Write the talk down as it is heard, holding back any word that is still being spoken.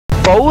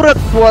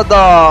ಪೌರತ್ವದ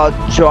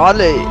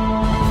ಜ್ವಾಲೆ.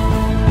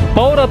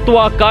 ಪೌರತ್ವ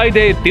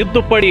ಕಾಯ್ದೆ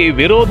ತಿದ್ದುಪಡಿ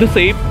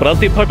ವಿರೋಧಿಸಿ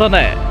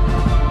ಪ್ರತಿಭಟನೆ.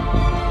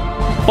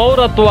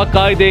 ಪೌರತ್ವ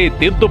ಕಾಯ್ದೆ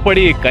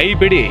ತಿದ್ದುಪಡಿ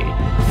ಕೈಬಿಡಿ,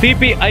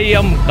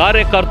 ಸಿಪಿಐಎಂ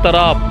ಕಾರ್ಯಕರ್ತರ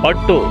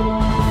ಪಟ್ಟು.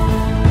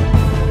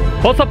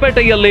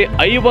 ಹೊಸಪೇಟೆಯಲ್ಲಿ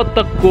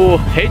 50ಕ್ಕೂ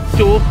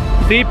ಹೆಚ್ಚು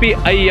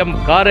ಸಿಪಿಐಎಂ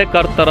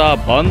ಕಾರ್ಯಕರ್ತರ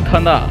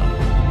ಬಂಧನ.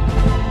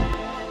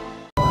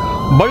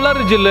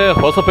 ಬಳ್ಳಾರಿ ಜಿಲ್ಲೆ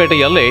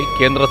ಹೊಸಪೇಟೆಯಲ್ಲಿ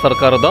ಕೇಂದ್ರ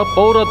ಸರ್ಕಾರದ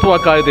ಪೌರತ್ವ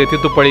ಕಾಯ್ದೆ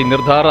ತಿದ್ದುಪಡಿ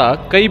ನಿರ್ಧಾರ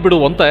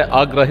ಕೈಬಿಡುವಂತೆ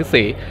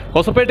ಆಗ್ರಹಿಸಿ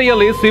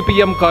ಹೊಸಪೇಟೆಯಲ್ಲಿ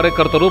ಸಿಪಿಎಂ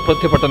ಕಾರ್ಯಕರ್ತರು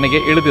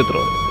ಪ್ರತಿಭಟನೆಗೆ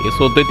ಇಳಿದಿದ್ದರು. ಈ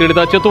ಸುದ್ದಿ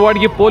ತಿಳಿದ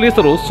ಚತುವಾಡಿಗೆ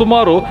ಪೊಲೀಸರು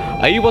ಸುಮಾರು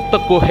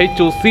 50ಕ್ಕೂ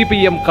ಹೆಚ್ಚು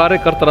ಸಿಪಿಎಂ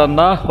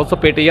ಕಾರ್ಯಕರ್ತರನ್ನ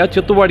ಹೊಸಪೇಟೆಯ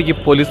ಚತುವಾಡಿಗೆ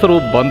ಪೊಲೀಸರು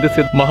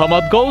ಬಂಧಿಸಿದ.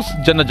 ಮೊಹಮ್ಮದ್ ಗೌಸ್,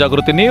 ಜನ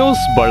ಜಾಗೃತಿ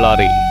ನ್ಯೂಸ್,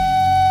 ಬಳ್ಳಾರಿ.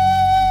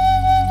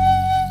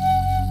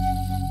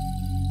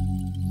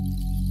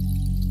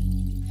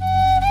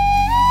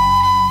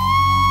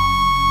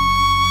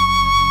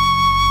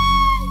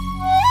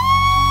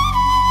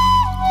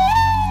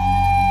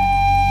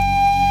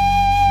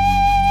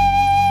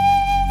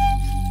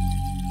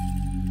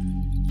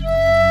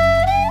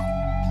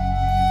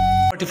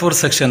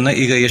 ಸೆಕ್ಷನ್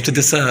ಈಗ ಎಷ್ಟು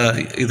ದಿವಸ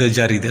ಇದು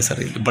ಜಾರಿ ಇದೆ ಸರ್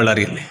ಇಲ್ಲಿ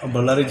ಬಳ್ಳಾರಿಯಲ್ಲಿ?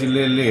 ಬಳ್ಳಾರಿ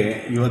ಜಿಲ್ಲೆಯಲ್ಲಿ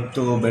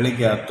ಇವತ್ತು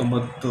ಬೆಳಿಗ್ಗೆ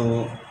 19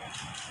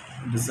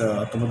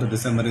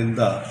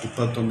 ಡಿಸೆಂಬರಿಂದ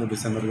 21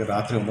 ಡಿಸೆಂಬರ್ಗೆ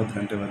ರಾತ್ರಿ 9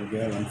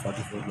 ಗಂಟೆವರೆಗೆ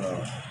 144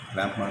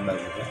 ರ್ಯಾಂಪ್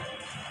ಮಾಡಲಾಗಿದೆ.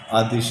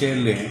 ಆ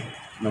ದಿಶೆಯಲ್ಲಿ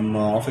ನಮ್ಮ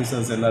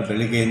ಆಫೀಸರ್ಸ್ ಎಲ್ಲ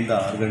ಬೆಳಿಗ್ಗೆಯಿಂದ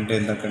 6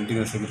 ಗಂಟೆಯಿಂದ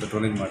ಕಂಟಿನ್ಯೂಸ್ ಆಗಿ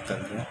ಪೆಟ್ರೋಲಿಂಗ್ ಮಾಡ್ತಾ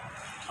ಇದ್ದಾರೆ.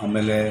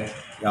 ಆಮೇಲೆ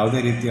ಯಾವುದೇ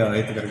ರೀತಿಯ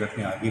ಅಹಿತಕರ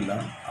ಘಟನೆ ಆಗಿಲ್ಲ.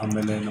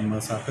 ಆಮೇಲೆ ನಮ್ಮ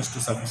ಸಾಕಷ್ಟು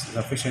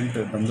ಸಫಿಷಿಯೆಂಟ್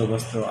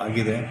ಬಂದೋಬಸ್ತು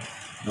ಆಗಿದೆ.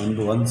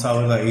 ಒಂದು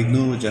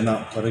 1500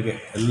 ಜನವರೆಗೆ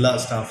ಎಲ್ಲ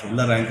ಸ್ಟಾಫ್,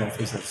 ಎಲ್ಲ rank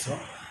officers,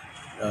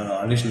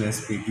 additional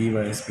SP,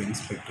 DYSP,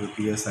 inspector,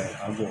 PSI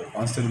ಹಾಗೂ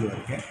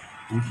ಕಾನ್ಸ್ಟೇಬಲ್ವರೆಗೆ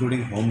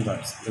ಇನ್ಕ್ಲೂಡಿಂಗ್ ಹೋಮ್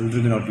ಗಾರ್ಡ್ಸ್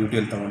ಎಲ್ರಿಗೂ ನಾವು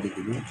ಡ್ಯೂಟಿಯಲ್ಲಿ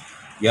ತೊಗೊಂಡಿದ್ದೀವಿ.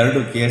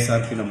 2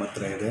 KSRP ನಮ್ಮ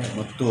ಹತ್ರ ಇದೆ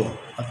ಮತ್ತು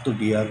 10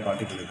 DR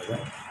ಪಾರ್ಟಿಗಳಿದ್ದಾವೆ.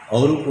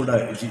 ಅವರು ಕೂಡ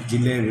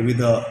ಜಿಲ್ಲೆಯ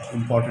ವಿವಿಧ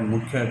ಇಂಪಾರ್ಟೆಂಟ್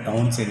ಮುಖ್ಯ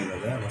ಟೌನ್ಸ್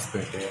ಏನಿದ್ದಾವೆ,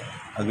 ಹೊಸಪೇಟೆ,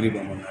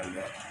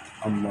 ಅಗ್ರಿಬೊಮ್ಮನಹಳ್ಳಿ,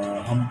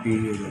 ಹಂಪಿ,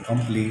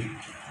 ಕಂಪ್ಲಿ,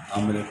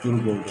 ಆಮೇಲೆ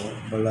ಕುರುಗೋಡು,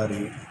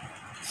 ಬಳ್ಳಾರಿ,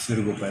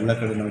 ಸಿರುಗುಪ್ಪ ಎಲ್ಲ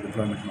ಕಡೆ ನಾವು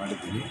ಡಿಪ್ಲಾಯ್ಮೆಂಟ್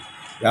ಮಾಡಿದ್ದೀವಿ.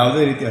 ಯಾವುದೇ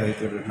ರೀತಿಯ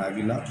ಅಹಿತಕರ ಘಟನೆ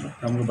ಆಗಿಲ್ಲ.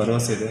 ನಮಗೆ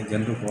ಭರವಸೆ ಇದೆ,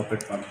 ಜನರು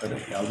ಕೋಆಪ್ರೇಟ್ ಮಾಡ್ತಾರೆ,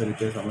 ಯಾವುದೇ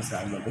ರೀತಿಯ ಸಮಸ್ಯೆ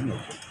ಆಗಲಾರ್ದು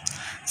ನೋಡ್ಕೊಳ್ತೀವಿ.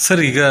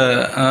 ಸರ್, ಈಗ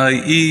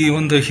ಈ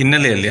ಒಂದು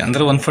ಹಿನ್ನೆಲೆಯಲ್ಲಿ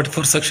ಅಂದರೆ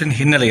 144 ಸೆಕ್ಷನ್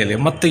ಹಿನ್ನೆಲೆಯಲ್ಲಿ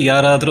ಮತ್ತೆ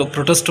ಯಾರಾದರೂ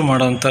ಪ್ರೊಟೆಸ್ಟ್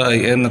ಮಾಡೋಂಥ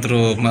ಏನಾದರೂ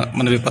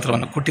ಮನವಿ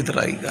ಪತ್ರವನ್ನು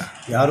ಕೊಟ್ಟಿದ್ದಾರಾ? ಈಗ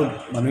ಯಾರು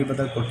ಮನವಿ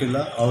ಪತ್ರ ಕೊಟ್ಟಿಲ್ಲ.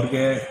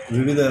 ಅವ್ರಿಗೆ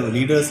ವಿವಿಧ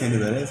ಲೀಡರ್ಸ್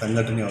ಏನಿದ್ದಾರೆ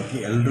ಸಂಘಟನೆಯವ್ರಿಗೆ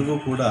ಎಲ್ರಿಗೂ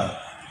ಕೂಡ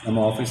ನಮ್ಮ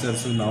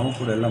ಆಫೀಸರ್ಸು ನಾವು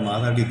ಕೂಡ ಎಲ್ಲ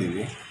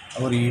ಮಾತಾಡಿದ್ದೀವಿ.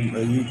 ಅವರು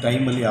ಈ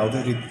ಟೈಮಲ್ಲಿ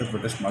ಯಾವುದೇ ರೀತಿಯ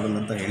ಪ್ರೊಟೆಸ್ಟ್ ಮಾಡಲ್ಲ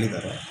ಅಂತ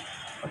ಹೇಳಿದ್ದಾರೆ.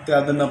 ಮತ್ತು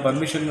ಅದನ್ನು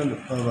ಪರ್ಮಿಷನ್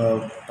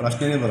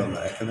ಪ್ರಶ್ನೆನೇ ಬರೋಲ್ಲ,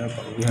 ಯಾಕಂದರೆ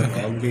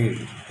already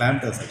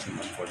plan section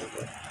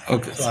 144.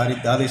 Okay. So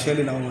ಆ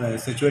ದಿಶೆಯಲ್ಲಿ ನಾವು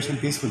ಸಿಚುವೇಶನ್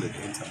ಪೀಸ್ಫುಲ್ ಇದೆ,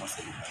 ಏನು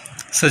ಸಮಸ್ಯೆ ಇಲ್ಲ.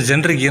 ಸರ್,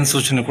 ಜನರಿಗೆ ಏನು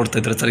ಸೂಚನೆ ಕೊಡ್ತಾ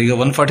ಇದ್ದಾರೆ ಸರ್? ಈಗ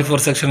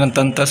 144 ಸೆಕ್ಷನ್ ಅಂತ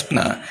ಅಂದ ತಕ್ಷಣ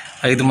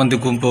 5 ಮಂದಿ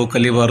ಗುಂಪು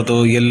ಕಲಿಬಾರ್ದು,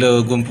 ಎಲ್ಲೋ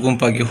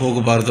ಗುಂಪಾಗಿ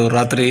ಹೋಗಬಾರ್ದು,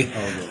 ರಾತ್ರಿ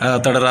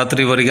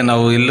ತಡರಾತ್ರಿವರೆಗೆ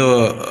ನಾವು ಎಲ್ಲೋ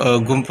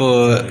ಗುಂಪು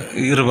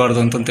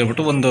ಇರಬಾರ್ದು ಅಂತ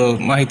ಹೇಳ್ಬಿಟ್ಟು ಒಂದು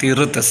ಮಾಹಿತಿ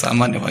ಇರುತ್ತೆ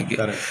ಸಾಮಾನ್ಯವಾಗಿ.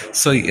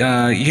 ಸೊ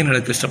ಏನು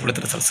ಹೇಳಕ್ಕೆ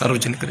ಇಷ್ಟಪಡ್ತಾರೆ ಸರ್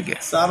ಸಾರ್ವಜನಿಕರಿಗೆ?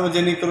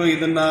 ಸಾರ್ವಜನಿಕರು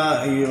ಇದನ್ನು,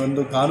 ಈ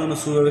ಒಂದು ಕಾನೂನು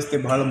ಸುವ್ಯವಸ್ಥೆ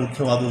ಬಹಳ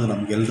ಮುಖ್ಯವಾದುದು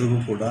ನಮಗೆಲ್ರಿಗೂ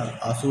ಕೂಡ.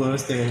 ಆ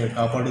ಸುವ್ಯವಸ್ಥೆ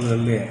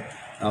ಕಾಪಾಡೋದ್ರಲ್ಲಿ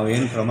ನಾವು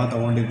ಏನು ಕ್ರಮ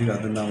ತೊಗೊಂಡಿದ್ದೀವಿ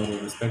ಅದನ್ನು ಅವರು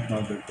ರೆಸ್ಪೆಕ್ಟ್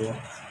ಮಾಡಬೇಕು.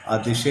 ಆ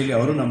ದಿಶೆಯಲ್ಲಿ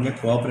ಅವರು ನಮಗೆ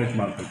ಕೋಆಪ್ರೇಟ್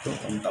ಮಾಡಬೇಕು.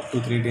 ಒಂದು ಅಪ್ ಟು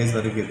 3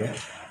 ಡೇಸ್ವರೆಗಿದೆ.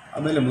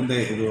 ಆಮೇಲೆ ಮುಂದೆ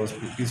ಇದು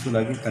ಪೀಸ್ಫುಲ್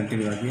ಆಗಿ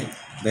ಕಂಟಿನ್ಯೂ ಆಗಿ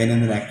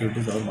ದೈನಂದಿನ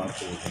ಆ್ಯಕ್ಟಿವಿಟೀಸ್ ಅವ್ರು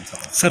ಮಾಡ್ಕೋಬೇಕು ಅಂತ.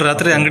 ಸರ್,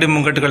 ರಾತ್ರಿ ಅಂಗಡಿ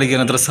ಮುಂಗಟ್ಟುಗಳಿಗೆ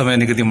ಏನಾದರೂ ಸಮಯ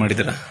ನಿಗದಿ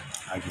ಮಾಡಿದ್ದೀರಾ?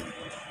 ಹಾಗೆ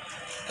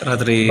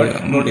ರಾತ್ರಿ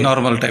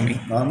ನಾರ್ಮಲ್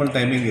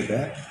ಟೈಮಿಂಗ್ ಇದೆ.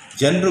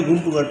 ಜನರು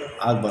ಗುಂಪುಗಳು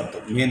ಆಗಬಾರ್ದು,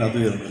 ಮೇನ್ ಅದು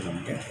ಇರೋದು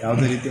ನಮಗೆ.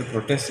 ಯಾವುದೇ ರೀತಿಯ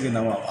ಪ್ರೊಟೆಸ್ಟ್ಗೆ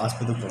ನಾವು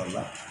ಆಸ್ಪದ ಕೊಡಲ್ಲ,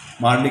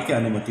 ಮಾಡಲಿಕ್ಕೆ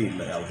ಅನುಮತಿ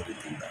ಇಲ್ಲ ಯಾವುದೇ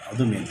ರೀತಿಯಿಂದ,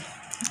 ಅದು main.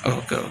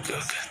 Okay.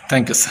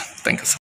 Thank you sir.